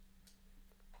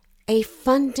A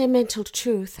fundamental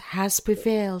truth has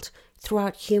prevailed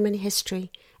throughout human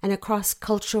history and across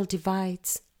cultural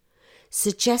divides,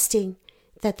 suggesting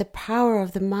that the power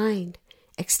of the mind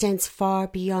extends far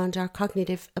beyond our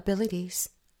cognitive abilities.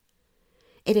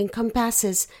 It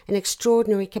encompasses an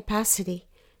extraordinary capacity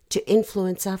to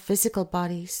influence our physical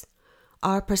bodies,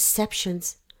 our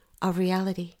perceptions of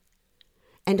reality,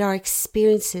 and our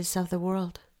experiences of the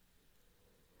world.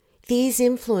 These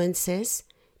influences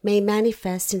may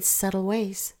manifest in subtle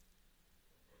ways,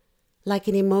 like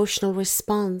an emotional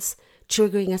response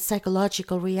triggering a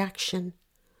psychological reaction,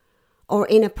 or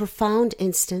in a profound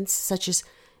instance such as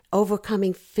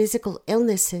overcoming physical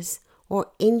illnesses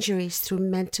or injuries through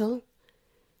mental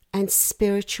and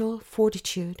spiritual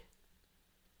fortitude.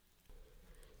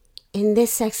 In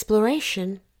this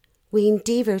exploration, we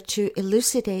endeavor to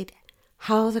elucidate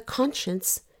how the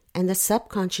conscious and the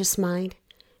subconscious mind,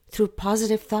 through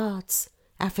positive thoughts,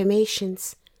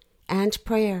 affirmations, and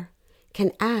prayer,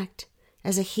 can act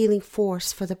as a healing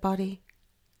force for the body.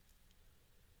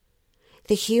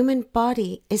 The human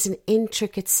body is an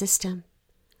intricate system,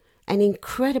 an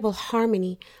incredible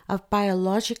harmony of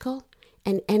biological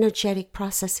and energetic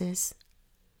processes.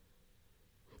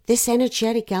 This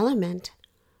energetic element,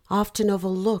 often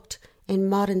overlooked in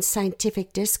modern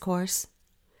scientific discourse,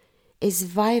 is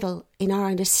vital in our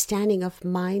understanding of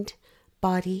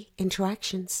mind-body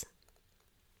interactions.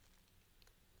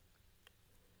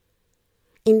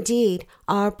 Indeed,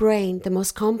 our brain, the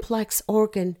most complex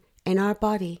organ in our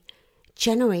body,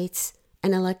 generates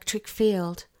an electric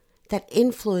field that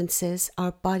influences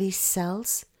our body's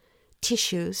cells,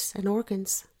 tissues, and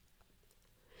organs.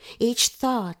 Each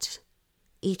thought,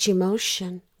 each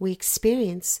emotion we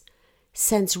experience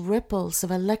sends ripples of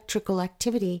electrical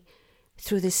activity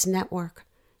through this network,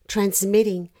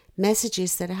 transmitting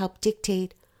messages that help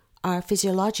dictate our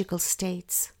physiological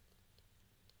states.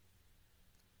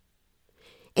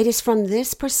 It is from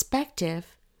this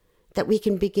perspective that we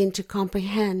can begin to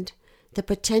comprehend the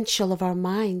potential of our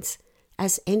minds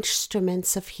as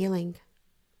instruments of healing.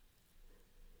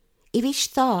 If each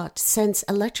thought sends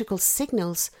electrical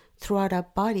signals throughout our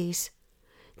bodies,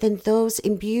 then those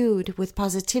imbued with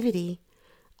positivity,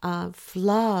 of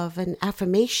love and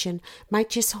affirmation might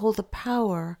just hold the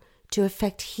power to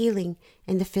effect healing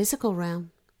in the physical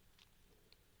realm.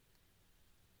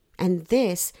 And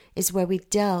this is where we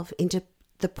delve into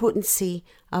the potency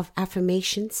of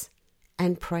affirmations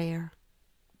and prayer.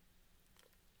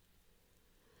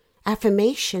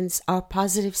 Affirmations are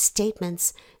positive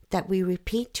statements that we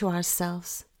repeat to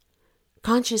ourselves,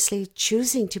 consciously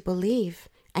choosing to believe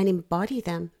and embody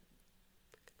them.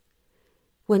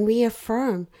 When we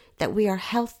affirm that we are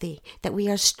healthy, that we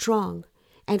are strong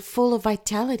and full of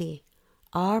vitality,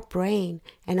 our brain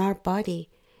and our body,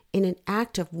 in an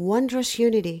act of wondrous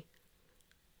unity,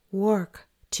 work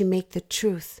to make the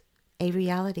truth a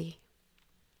reality.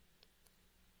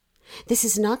 This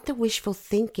is not the wishful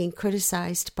thinking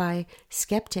criticized by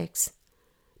skeptics,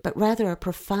 but rather a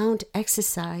profound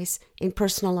exercise in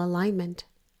personal alignment,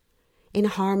 in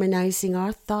harmonizing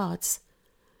our thoughts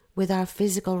with our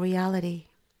physical reality.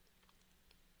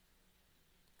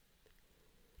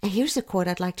 And here's a quote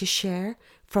I'd like to share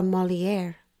from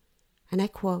Molière, and I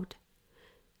quote,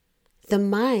 "The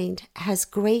mind has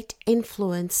great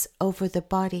influence over the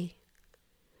body,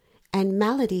 and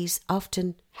maladies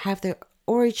often have their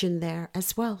origin there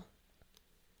as well."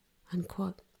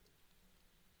 Unquote.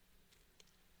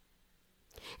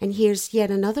 And here's yet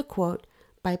another quote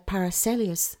by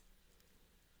Paracelsus.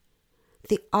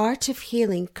 "The art of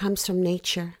healing comes from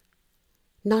nature,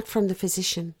 not from the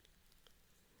physician.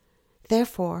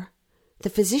 Therefore, the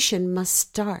physician must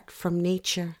start from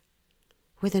nature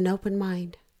with an open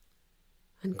mind."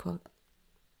 Unquote.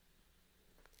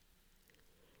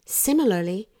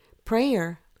 Similarly,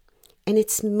 prayer, in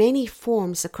its many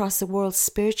forms across the world's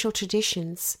spiritual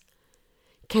traditions,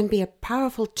 can be a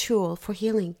powerful tool for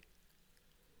healing.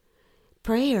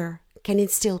 Prayer can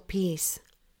instill peace,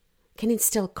 can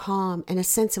instill calm and a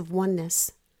sense of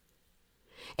oneness.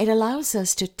 It allows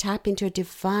us to tap into a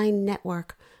divine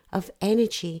network of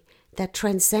energy that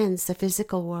transcends the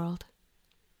physical world.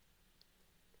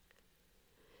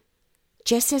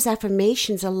 Just as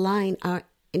affirmations align our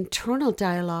internal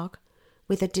dialogue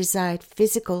with a desired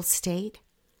physical state,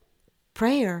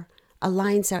 prayer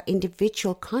aligns our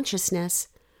individual consciousness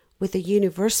with a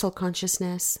universal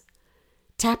consciousness,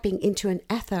 tapping into an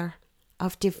ether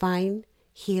of divine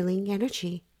healing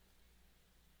energy.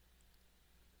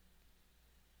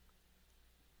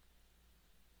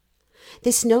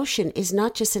 This notion is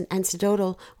not just an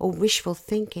anecdotal or wishful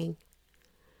thinking.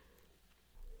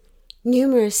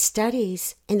 Numerous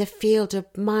studies in the field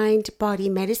of mind-body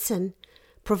medicine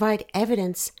provide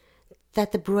evidence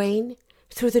that the brain,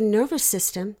 through the nervous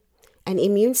system and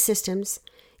immune systems,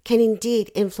 can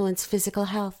indeed influence physical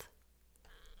health.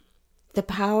 The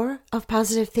power of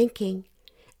positive thinking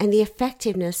and the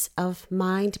effectiveness of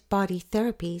mind-body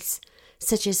therapies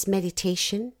such as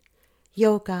meditation,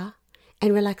 yoga,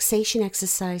 and relaxation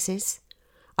exercises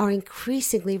are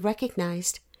increasingly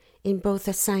recognized in both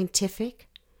the scientific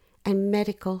and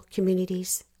medical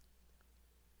communities.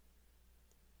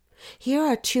 Here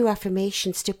are 2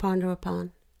 affirmations to ponder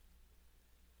upon.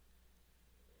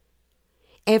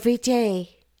 Every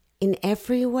day, in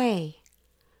every way,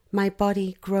 my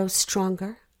body grows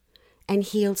stronger and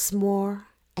heals more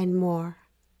and more.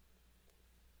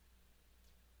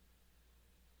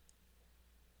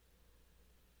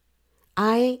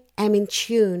 I am in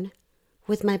tune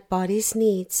with my body's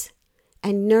needs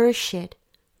and nourish it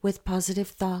with positive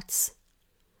thoughts,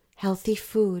 healthy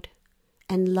food,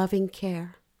 and loving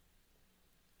care.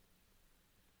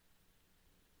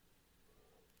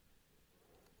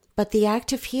 But the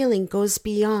act of healing goes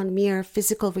beyond mere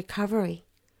physical recovery.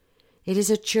 It is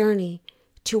a journey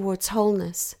towards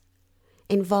wholeness,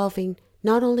 involving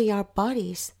not only our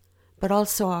bodies, but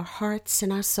also our hearts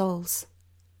and our souls.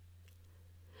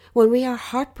 When we are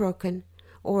heartbroken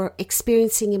or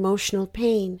experiencing emotional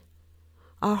pain,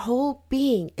 our whole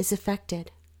being is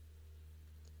affected.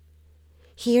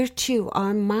 Here too,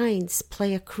 our minds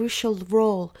play a crucial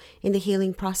role in the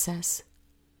healing process.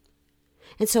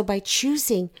 And so by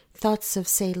choosing thoughts of,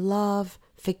 say, love,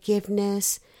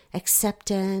 forgiveness,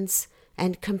 acceptance,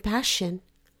 and compassion,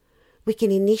 we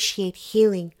can initiate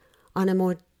healing on a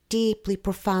more deeply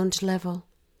profound level,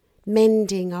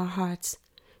 mending our hearts,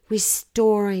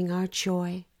 restoring our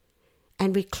joy,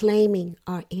 and reclaiming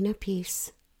our inner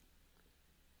peace.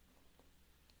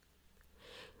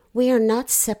 We are not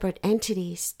separate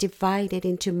entities divided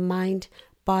into mind,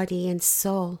 body, and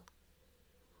soul.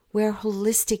 We are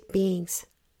holistic beings,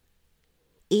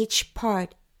 each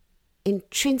part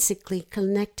intrinsically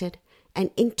connected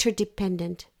and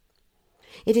interdependent.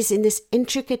 It is in this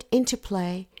intricate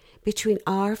interplay between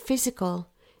our physical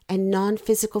and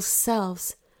non-physical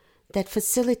selves that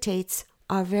facilitates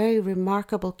our very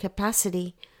remarkable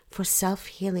capacity for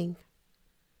self-healing.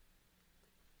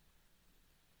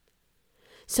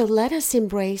 So let us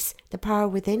embrace the power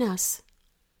within us.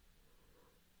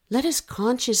 Let us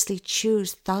consciously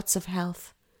choose thoughts of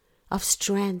health, of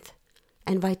strength,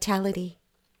 and vitality.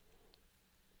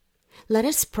 Let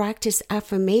us practice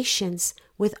affirmations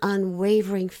with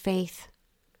unwavering faith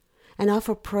and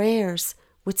offer prayers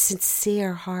with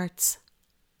sincere hearts.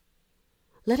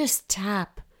 Let us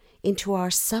tap into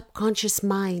our subconscious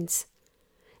minds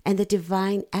and the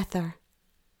divine ether,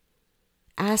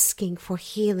 asking for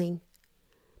healing,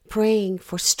 praying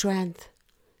for strength,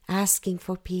 asking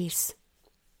for peace.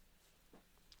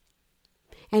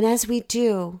 And as we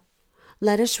do,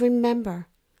 let us remember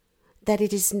that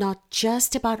it is not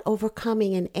just about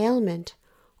overcoming an ailment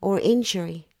or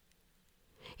injury.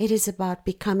 It is about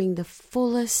becoming the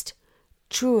fullest,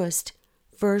 truest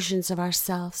versions of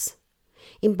ourselves,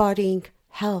 embodying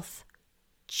health,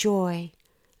 joy,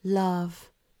 love,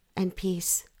 and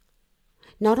peace,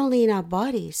 not only in our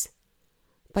bodies,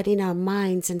 but in our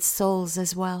minds and souls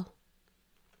as well.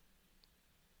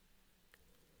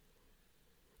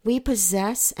 We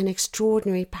possess an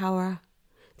extraordinary power,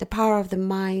 the power of the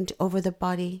mind over the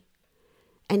body,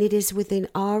 and it is within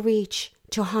our reach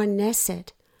to harness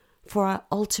it for our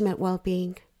ultimate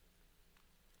well-being.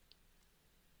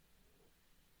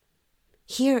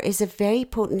 Here is a very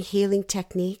potent healing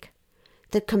technique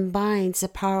that combines the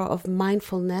power of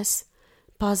mindfulness,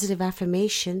 positive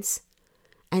affirmations,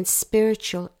 and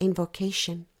spiritual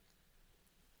invocation.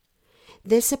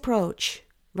 This approach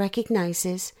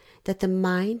recognizes that the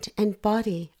mind and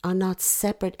body are not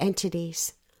separate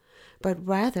entities, but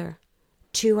rather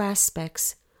 2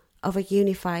 aspects of a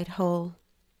unified whole.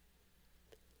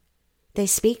 They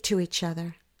speak to each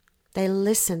other, they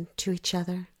listen to each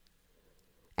other,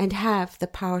 and have the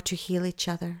power to heal each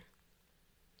other.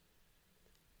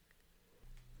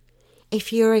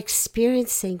 If you're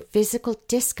experiencing physical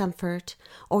discomfort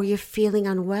or you're feeling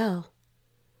unwell,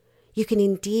 you can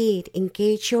indeed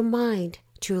engage your mind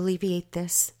to alleviate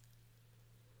this.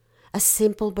 A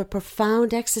simple but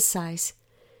profound exercise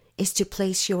is to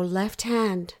place your left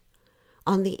hand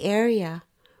on the area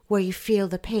where you feel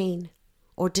the pain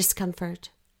or discomfort.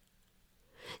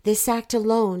 This act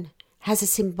alone has a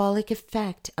symbolic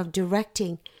effect of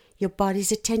directing your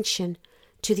body's attention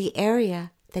to the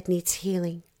area that needs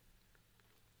healing.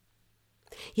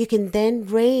 You can then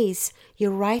raise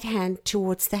your right hand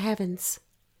towards the heavens,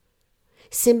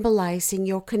 symbolizing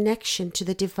your connection to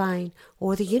the divine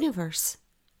or the universe.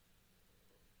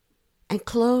 And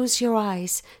close your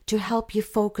eyes to help you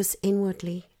focus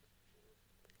inwardly.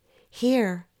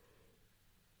 Here,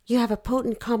 you have a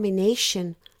potent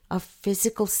combination of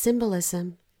physical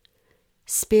symbolism,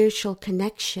 spiritual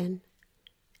connection,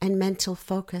 and mental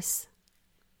focus.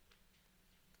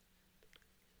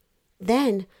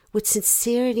 Then, with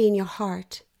sincerity in your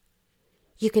heart,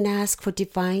 you can ask for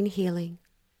divine healing.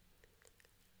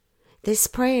 This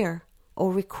prayer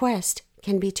or request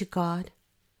can be to God,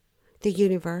 the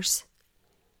universe,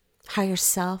 higher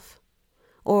self,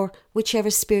 or whichever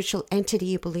spiritual entity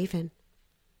you believe in.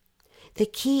 The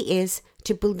key is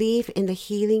to believe in the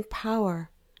healing power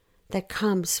that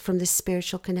comes from this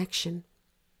spiritual connection.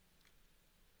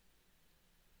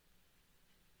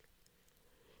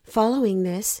 Following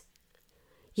this,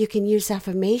 you can use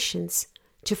affirmations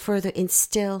to further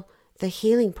instill the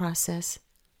healing process.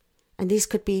 And these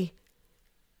could be,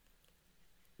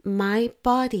 my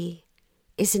body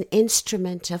is an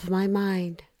instrument of my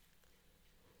mind.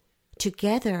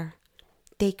 Together,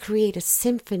 they create a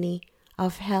symphony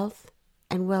of health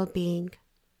and well-being.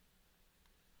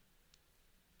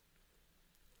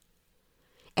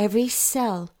 Every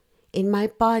cell in my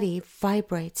body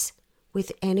vibrates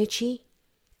with energy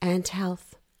and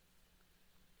health.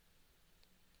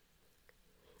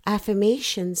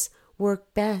 Affirmations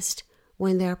work best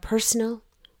when they are personal,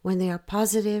 when they are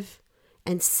positive,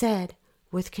 and said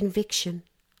with conviction.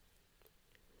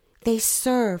 They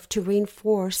serve to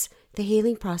reinforce the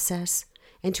healing process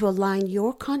and to align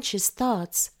your conscious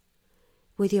thoughts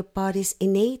with your body's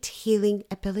innate healing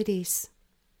abilities.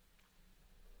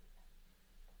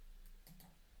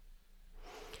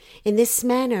 In this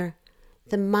manner,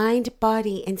 the mind,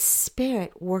 body, and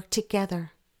spirit work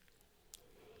together,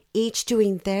 each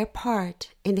doing their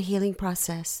part in the healing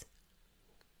process.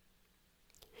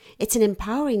 It's an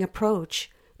empowering approach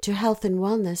to health and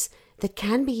wellness that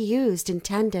can be used in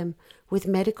tandem with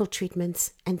medical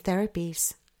treatments and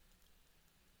therapies.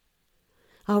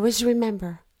 Always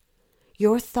remember,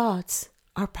 your thoughts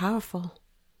are powerful,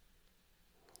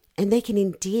 and they can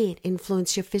indeed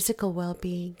influence your physical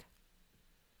well-being.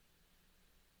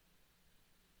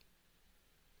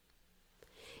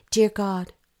 Dear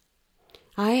God,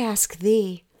 I ask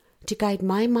Thee to guide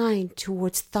my mind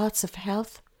towards thoughts of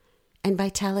health and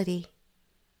vitality.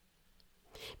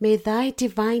 May Thy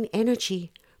divine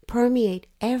energy permeate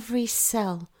every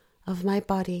cell of my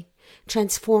body,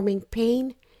 transforming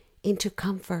pain into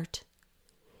comfort,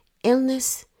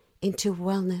 illness into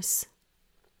wellness.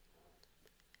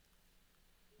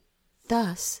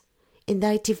 Thus, in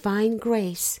Thy divine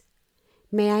grace,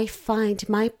 may I find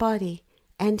my body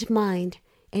and mind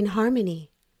in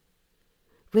harmony,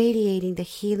 radiating the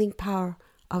healing power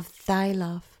of Thy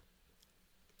love.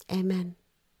 Amen.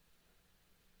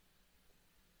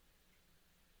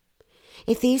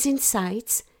 If these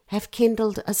insights have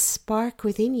kindled a spark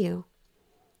within you,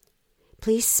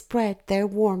 please spread their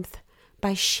warmth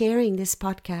by sharing this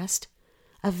podcast,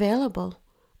 available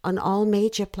on all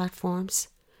major platforms,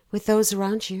 with those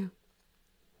around you.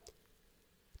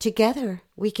 Together,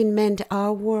 we can mend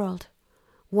our world,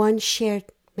 one shared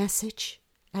message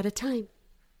at a time.